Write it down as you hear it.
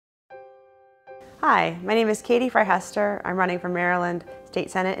Hi, my name is Katie Fry-Hester. I'm running for Maryland State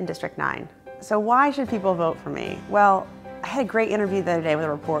Senate in District 9. So why should people vote for me? Well, I had a great interview the other day with a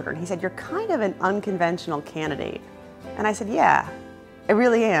reporter, and he said, "You're kind of an unconventional candidate." And I said, yeah, I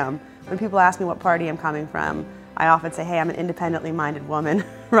really am. When people ask me what party I'm coming from, I often say, hey, I'm an independently minded woman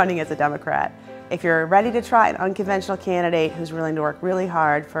running as a Democrat. If you're ready to try an unconventional candidate who's willing to work really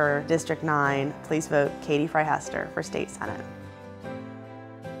hard for District 9, please vote Katie Fry-Hester for State Senate.